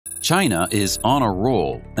China is on a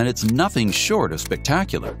roll, and it's nothing short of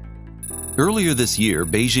spectacular. Earlier this year,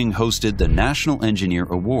 Beijing hosted the National Engineer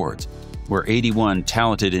Awards, where 81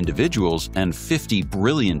 talented individuals and 50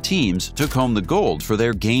 brilliant teams took home the gold for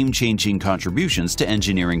their game-changing contributions to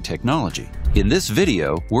engineering technology. In this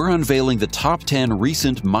video, we're unveiling the top 10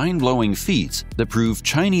 recent mind-blowing feats that prove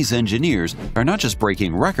Chinese engineers are not just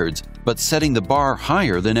breaking records, but setting the bar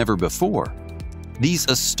higher than ever before. These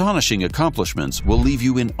astonishing accomplishments will leave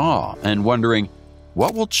you in awe and wondering,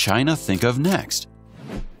 what will China think of next?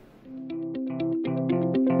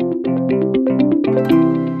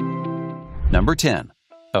 Number 10.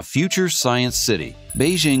 A future science city.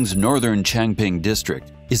 Beijing's northern Changping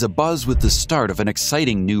district is abuzz with the start of an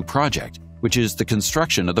exciting new project, which is the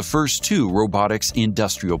construction of the first 2 robotics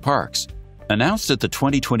industrial parks. Announced at the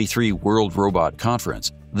 2023 World Robot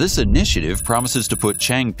Conference, this initiative promises to put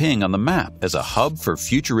Changping on the map as a hub for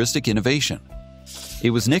futuristic innovation. It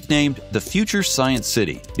was nicknamed the Future Science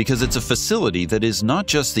City because it's a facility that is not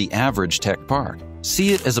just the average tech park.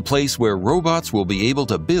 See it as a place where robots will be able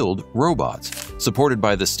to build robots, supported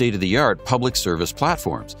by the state-of-the-art public service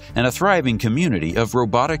platforms and a thriving community of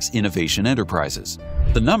robotics innovation enterprises.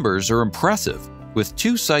 The numbers are impressive. With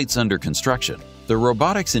 2 sites under construction, the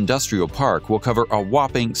Robotics Industrial Park will cover a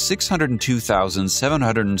whopping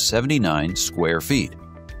 602,779 square feet.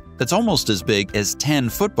 That's almost as big as 10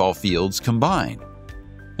 football fields combined.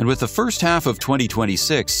 And with the first half of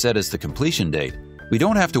 2026 set as the completion date, we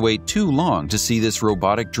don't have to wait too long to see this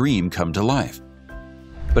robotic dream come to life.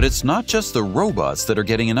 But it's not just the robots that are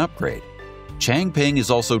getting an upgrade. Changping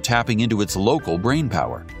is also tapping into its local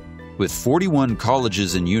brainpower. With 41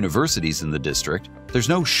 colleges and universities in the district, there's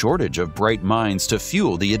no shortage of bright minds to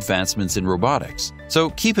fuel the advancements in robotics. So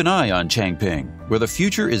keep an eye on Changping, where the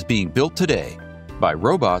future is being built today by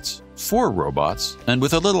robots, for robots, and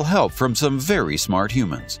with a little help from some very smart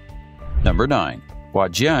humans. Number 9.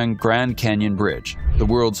 Huajiang Grand Canyon Bridge, the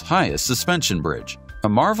world's highest suspension bridge. A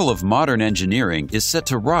marvel of modern engineering is set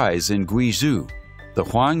to rise in Guizhou, the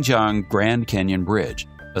Huajiang Grand Canyon Bridge,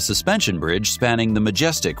 a suspension bridge spanning the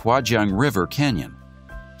majestic Huajiang River Canyon.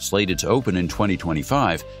 Slated to open in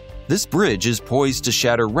 2025, this bridge is poised to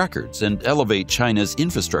shatter records and elevate China's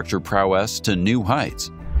infrastructure prowess to new heights.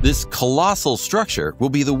 This colossal structure will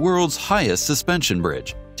be the world's highest suspension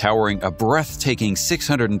bridge, towering a breathtaking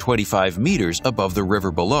 625 meters above the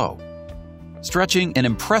river below. Stretching an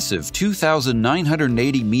impressive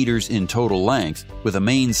 2,980 meters in total length with a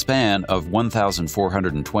main span of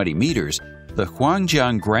 1,420 meters, the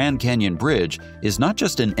Huajiang Grand Canyon Bridge is not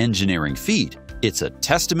just an engineering feat, it's a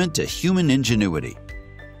testament to human ingenuity.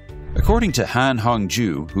 According to Han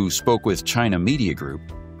Hongju, who spoke with China Media Group,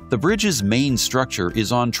 the bridge's main structure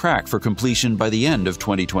is on track for completion by the end of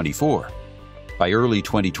 2024. By early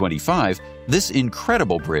 2025, this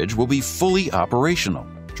incredible bridge will be fully operational,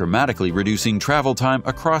 dramatically reducing travel time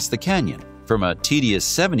across the canyon from a tedious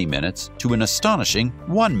 70 minutes to an astonishing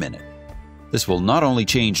 1 minute. This will not only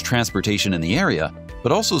change transportation in the area,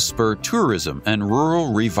 but also spur tourism and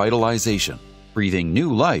rural revitalization, breathing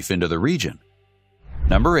new life into the region.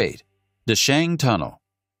 Number 8. Desheng Tunnel.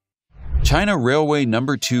 China Railway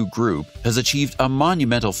No. 2 Group has achieved a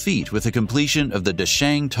monumental feat with the completion of the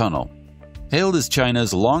Desheng Tunnel, hailed as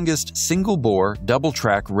China's longest single-bore,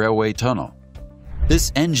 double-track railway tunnel.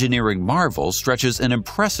 This engineering marvel stretches an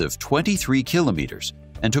impressive 23 kilometers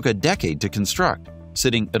and took a decade to construct,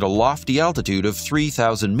 sitting at a lofty altitude of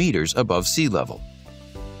 3,000 meters above sea level.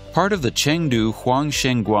 Part of the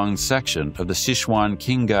Chengdu-Huangshenguang section of the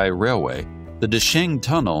Sichuan-Qinghai Railway, the Desheng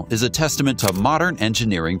Tunnel is a testament to modern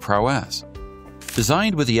engineering prowess.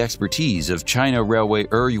 Designed with the expertise of China Railway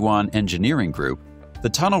Yuan Engineering Group, the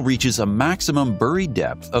tunnel reaches a maximum buried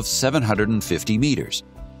depth of 750 meters.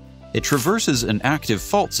 It traverses an active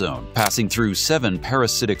fault zone, passing through 7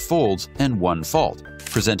 parasitic folds and 1 fault,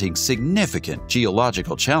 presenting significant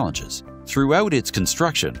geological challenges. Throughout its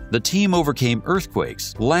construction, the team overcame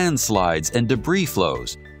earthquakes, landslides, and debris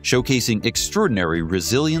flows, showcasing extraordinary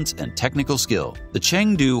resilience and technical skill. The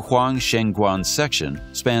Chengdu-Huangshenguang section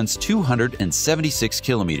spans 276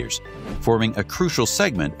 kilometers, forming a crucial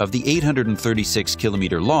segment of the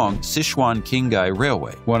 836-kilometer-long Sichuan-Qinghai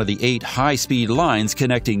Railway, one of the 8 high-speed lines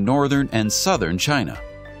connecting northern and southern China.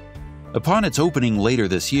 Upon its opening later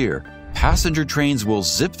this year, passenger trains will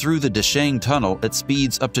zip through the Desheng Tunnel at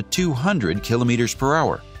speeds up to 200 kilometers per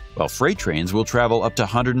hour, while freight trains will travel up to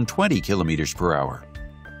 120 kilometers per hour.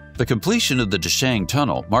 The completion of the Desheng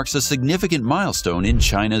Tunnel marks a significant milestone in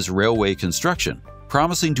China's railway construction,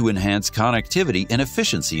 promising to enhance connectivity and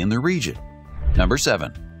efficiency in the region. Number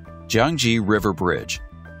 7. Jiangxi River Bridge.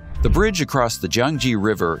 The bridge across the Jiangxi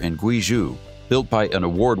River in Guizhou built by an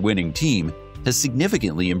award-winning team, has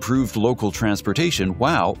significantly improved local transportation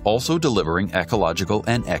while also delivering ecological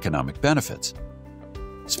and economic benefits.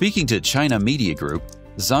 Speaking to China Media Group,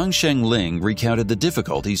 Zhang Shengling recounted the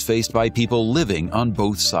difficulties faced by people living on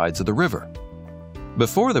both sides of the river.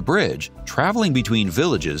 Before the bridge, traveling between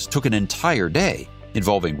villages took an entire day,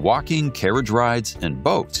 involving walking, carriage rides, and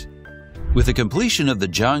boats. With the completion of the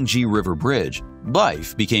Jiangxi River Bridge,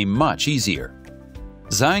 life became much easier.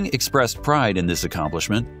 Zhang expressed pride in this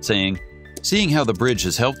accomplishment, saying, "Seeing how the bridge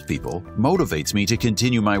has helped people motivates me to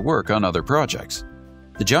continue my work on other projects."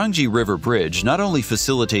 The Jiangxi River Bridge not only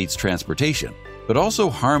facilitates transportation, but also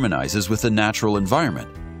harmonizes with the natural environment.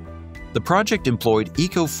 The project employed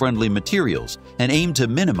eco-friendly materials and aimed to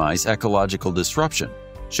minimize ecological disruption,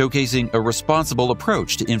 showcasing a responsible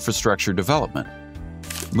approach to infrastructure development.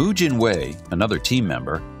 Mu Jinwei, another team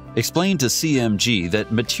member, explained to CMG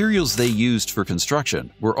that materials they used for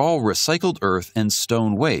construction were all recycled earth and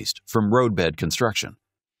stone waste from roadbed construction.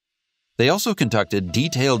 They also conducted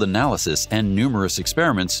detailed analysis and numerous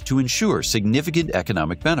experiments to ensure significant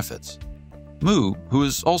economic benefits. Mu, who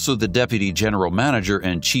is also the Deputy General Manager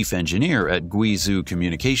and Chief Engineer at Guizhou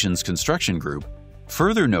Communications Construction Group,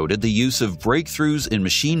 further noted the use of breakthroughs in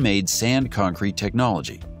machine-made sand-concrete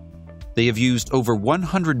technology. They have used over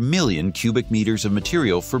 100 million cubic meters of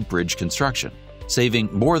material for bridge construction, saving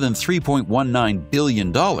more than $3.19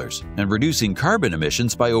 billion and reducing carbon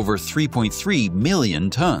emissions by over 3.3 million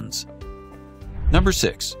tons. Number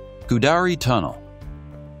 6. Gudari Tunnel.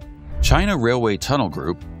 China Railway Tunnel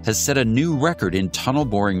Group has set a new record in tunnel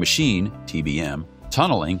boring machine (TBM)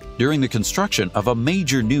 tunneling during the construction of a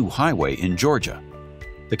major new highway in Georgia.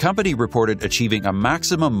 The company reported achieving a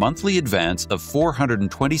maximum monthly advance of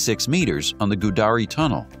 426 meters on the Gudari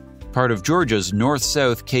Tunnel, part of Georgia's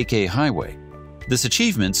north-south KK Highway. This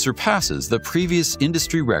achievement surpasses the previous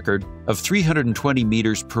industry record of 320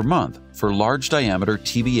 meters per month for large-diameter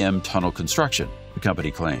TBM tunnel construction, the company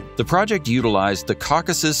claimed. The project utilized the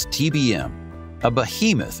Caucasus TBM, a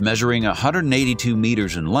behemoth measuring 182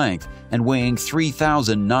 meters in length and weighing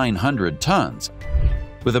 3,900 tons.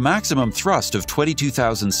 With a maximum thrust of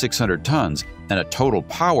 22,600 tons and a total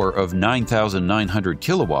power of 9,900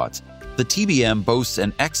 kilowatts, the TBM boasts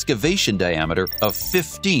an excavation diameter of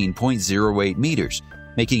 15.08 meters,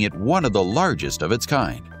 making it one of the largest of its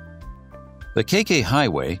kind. The KK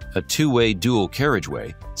Highway, a two-way dual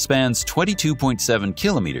carriageway, spans 22.7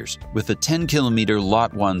 kilometers with the 10-kilometer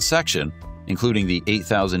Lot 1 section, including the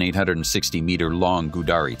 8,860-meter-long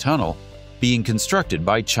Gudari Tunnel, being constructed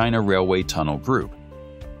by China Railway Tunnel Group.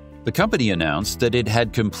 The company announced that it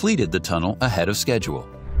had completed the tunnel ahead of schedule.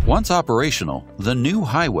 Once operational, the new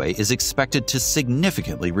highway is expected to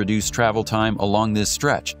significantly reduce travel time along this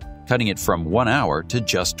stretch, cutting it from 1 hour to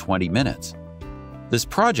just 20 minutes. This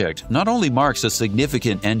project not only marks a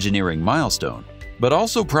significant engineering milestone, but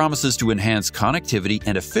also promises to enhance connectivity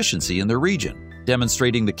and efficiency in the region,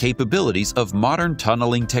 demonstrating the capabilities of modern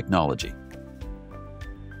tunneling technology.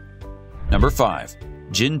 Number 5.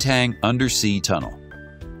 Jintang Undersea Tunnel.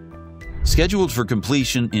 Scheduled for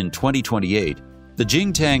completion in 2028, the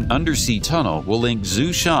Jintang Undersea Tunnel will link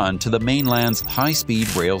Zhoushan to the mainland's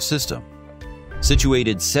high-speed rail system.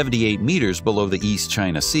 Situated 78 meters below the East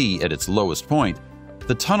China Sea at its lowest point,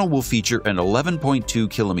 the tunnel will feature an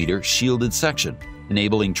 11.2-kilometer shielded section,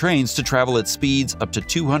 enabling trains to travel at speeds up to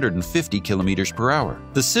 250 kilometers per hour.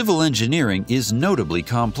 The civil engineering is notably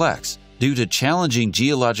complex due to challenging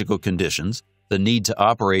geological conditions, the need to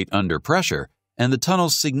operate under pressure, and the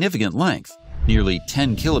tunnel's significant length, nearly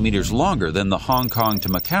 10 kilometers longer than the Hong Kong to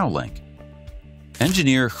Macau link.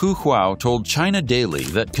 Engineer Hu Huao told China Daily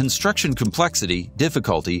that construction complexity,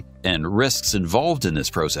 difficulty, and risks involved in this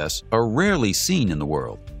process are rarely seen in the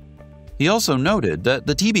world. He also noted that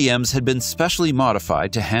the TBMs had been specially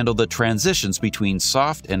modified to handle the transitions between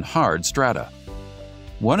soft and hard strata.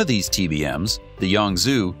 One of these TBMs, the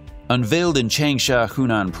Yangzhou, unveiled in Changsha,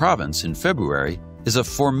 Hunan Province in February, is a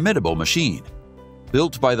formidable machine.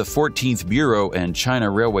 Built by the 14th Bureau and China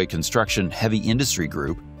Railway Construction Heavy Industry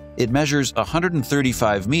Group, it measures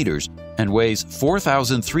 135 meters and weighs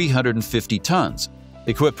 4,350 tons,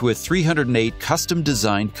 equipped with 308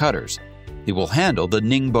 custom-designed cutters. It will handle the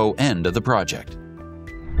Ningbo end of the project.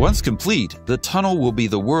 Once complete, the tunnel will be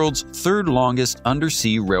the world's third longest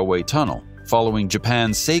undersea railway tunnel, following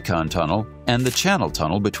Japan's Seikon Tunnel and the Channel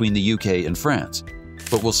Tunnel between the UK and France,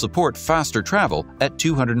 but will support faster travel at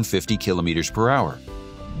 250 kilometers per hour.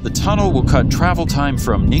 The tunnel will cut travel time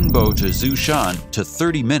from Ningbo to Zhoushan to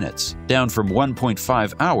 30 minutes, down from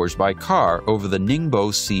 1.5 hours by car over the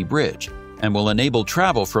Ningbo Sea Bridge, and will enable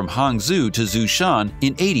travel from Hangzhou to Zhoushan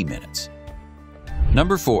in 80 minutes.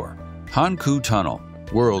 Number 4. Hankou Tunnel,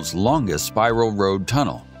 world's longest spiral road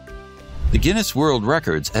tunnel. The Guinness World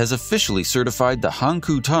Records has officially certified the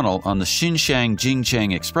Hankou Tunnel on the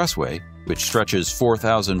Xinshan-Jingcheng Expressway, which stretches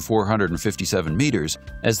 4,457 meters,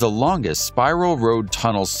 as the longest spiral road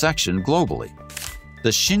tunnel section globally. The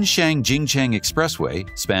Xinshan-Jingcheng Expressway,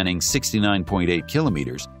 spanning 69.8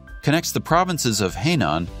 kilometers, connects the provinces of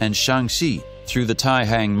Henan and Shaanxi through the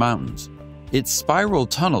Taihang Mountains. Its spiral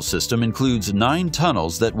tunnel system includes 9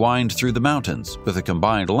 tunnels that wind through the mountains, with a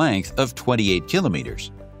combined length of 28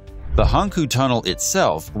 kilometers. The Hankou Tunnel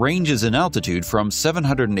itself ranges in altitude from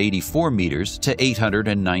 784 meters to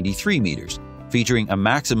 893 meters, featuring a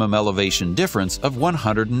maximum elevation difference of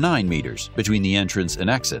 109 meters between the entrance and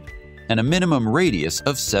exit, and a minimum radius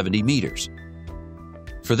of 70 meters.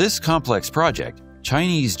 For this complex project,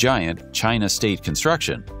 Chinese giant China State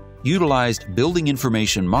Construction utilized building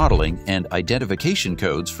information modeling and identification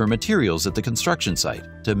codes for materials at the construction site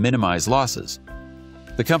to minimize losses.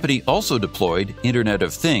 The company also deployed Internet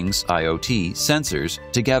of Things (IoT) sensors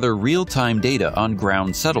to gather real-time data on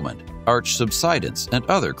ground settlement, arch subsidence, and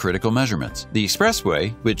other critical measurements. The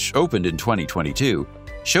expressway, which opened in 2022,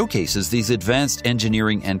 showcases these advanced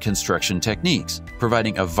engineering and construction techniques,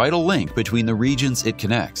 providing a vital link between the regions it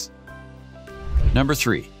connects. Number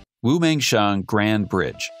 3. Wumengshan Grand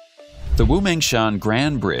Bridge. The Wumengshan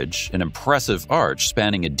Grand Bridge, an impressive arch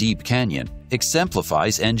spanning a deep canyon,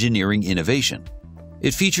 exemplifies engineering innovation.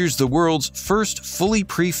 It features the world's first fully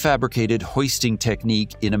prefabricated hoisting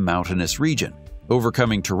technique in a mountainous region,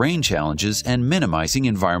 overcoming terrain challenges and minimizing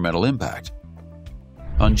environmental impact.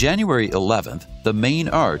 On January 11th, the main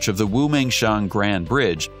arch of the Wumengshan Grand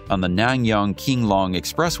Bridge on the Nanyang-Qinglong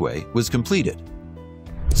Expressway was completed.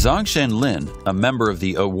 Zhang Shenlin, a member of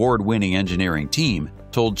the award-winning engineering team,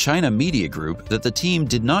 told China Media Group that the team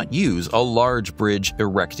did not use a large bridge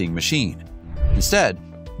erecting machine. Instead,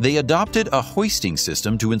 they adopted a hoisting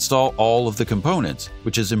system to install all of the components,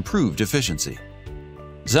 which has improved efficiency.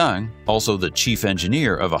 Zhang, also the chief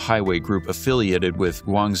engineer of a highway group affiliated with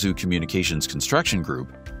Guangzhou Communications Construction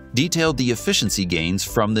Group, detailed the efficiency gains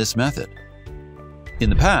from this method. In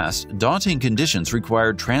the past, daunting conditions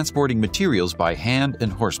required transporting materials by hand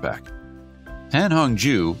and horseback. Han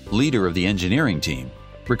Hongju, leader of the engineering team,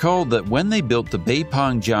 recalled that when they built the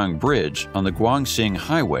Beipangjiang Bridge on the Guangxing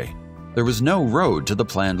Highway, there was no road to the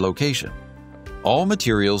planned location. All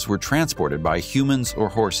materials were transported by humans or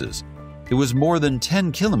horses. It was more than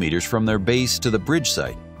 10 kilometers from their base to the bridge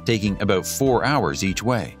site, taking about 4 hours each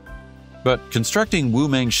way. But constructing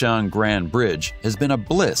Wumengshan Grand Bridge has been a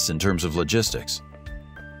bliss in terms of logistics.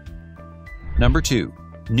 Number 2.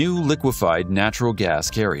 New liquefied natural gas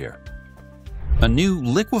carrier. A new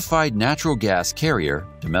liquefied natural gas carrier,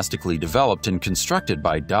 domestically developed and constructed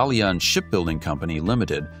by Dalian Shipbuilding Company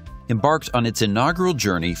Limited, embarked on its inaugural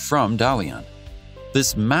journey from Dalian.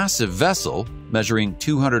 This massive vessel, measuring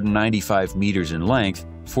 295 meters in length,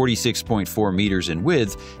 46.4 meters in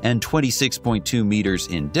width, and 26.2 meters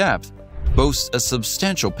in depth, boasts a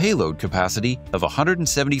substantial payload capacity of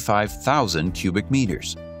 175,000 cubic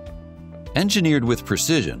meters. Engineered with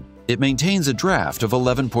precision, it maintains a draft of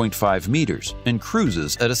 11.5 meters and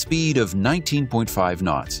cruises at a speed of 19.5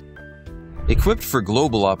 knots. Equipped for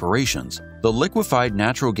global operations, the liquefied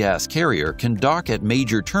natural gas carrier can dock at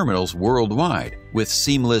major terminals worldwide with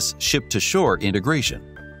seamless ship-to-shore integration.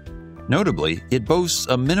 Notably, it boasts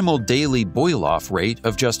a minimal daily boil-off rate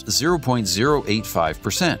of just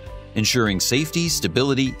 0.085%, ensuring safety,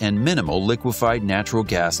 stability, and minimal liquefied natural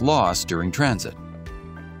gas loss during transit.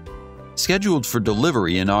 Scheduled for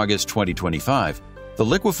delivery in August 2025, the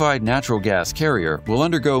liquefied natural gas carrier will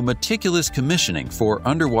undergo meticulous commissioning for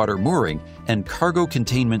underwater mooring and cargo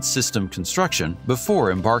containment system construction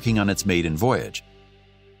before embarking on its maiden voyage.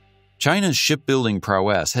 China's shipbuilding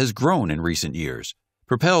prowess has grown in recent years,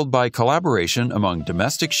 propelled by collaboration among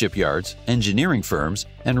domestic shipyards, engineering firms,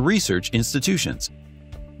 and research institutions.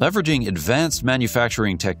 Leveraging advanced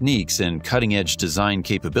manufacturing techniques and cutting-edge design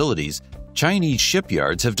capabilities, Chinese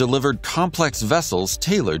shipyards have delivered complex vessels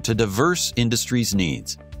tailored to diverse industries'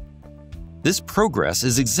 needs. This progress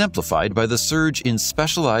is exemplified by the surge in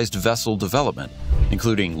specialized vessel development,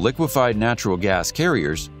 including liquefied natural gas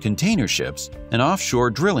carriers, container ships, and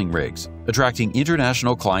offshore drilling rigs, attracting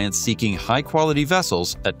international clients seeking high-quality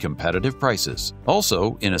vessels at competitive prices.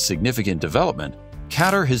 Also, in a significant development,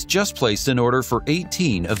 Qatar has just placed an order for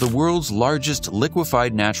 18 of the world's largest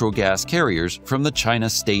liquefied natural gas carriers from the China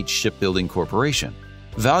State Shipbuilding Corporation,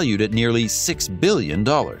 valued at nearly $6 billion.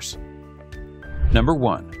 Number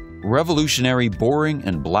 1. Revolutionary boring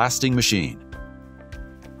and blasting machine.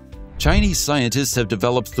 Chinese scientists have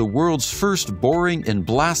developed the world's first boring and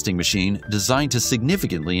blasting machine designed to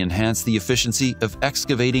significantly enhance the efficiency of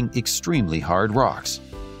excavating extremely hard rocks.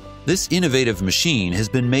 This innovative machine has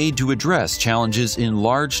been made to address challenges in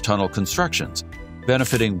large tunnel constructions,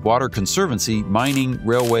 benefiting water conservancy, mining,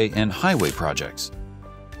 railway, and highway projects.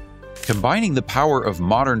 Combining the power of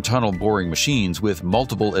modern tunnel boring machines with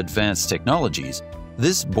multiple advanced technologies,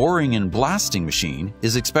 this boring and blasting machine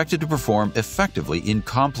is expected to perform effectively in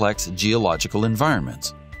complex geological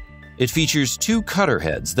environments. It features two cutter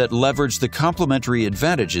heads that leverage the complementary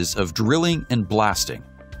advantages of drilling and blasting,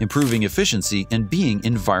 improving efficiency and being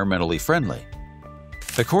environmentally friendly.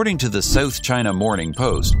 According to the South China Morning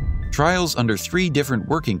Post, trials under 3 different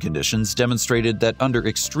working conditions demonstrated that under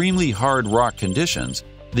extremely hard rock conditions,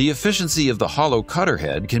 the efficiency of the hollow cutter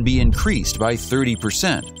head can be increased by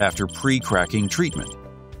 30% after pre-cracking treatment.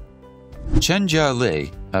 Chen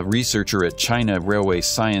Jialei, a researcher at China Railway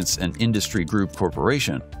Science and Industry Group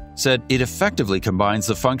Corporation, said it effectively combines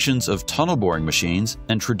the functions of tunnel boring machines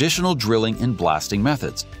and traditional drilling and blasting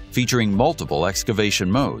methods, featuring multiple excavation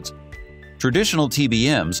modes. Traditional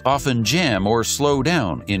TBMs often jam or slow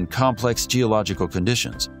down in complex geological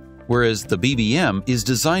conditions, whereas the BBM is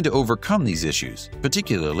designed to overcome these issues,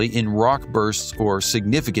 particularly in rock bursts or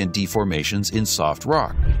significant deformations in soft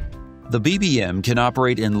rock. The BBM can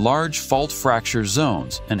operate in large fault fracture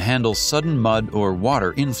zones and handle sudden mud or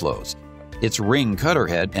water inflows. Its ring cutter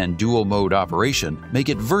head and dual-mode operation make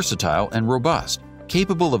it versatile and robust,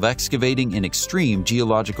 capable of excavating in extreme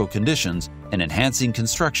geological conditions and enhancing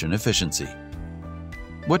construction efficiency.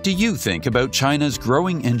 What do you think about China's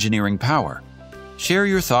growing engineering power? Share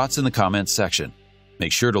your thoughts in the comments section.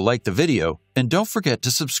 Make sure to like the video and don't forget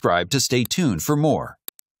to subscribe to stay tuned for more.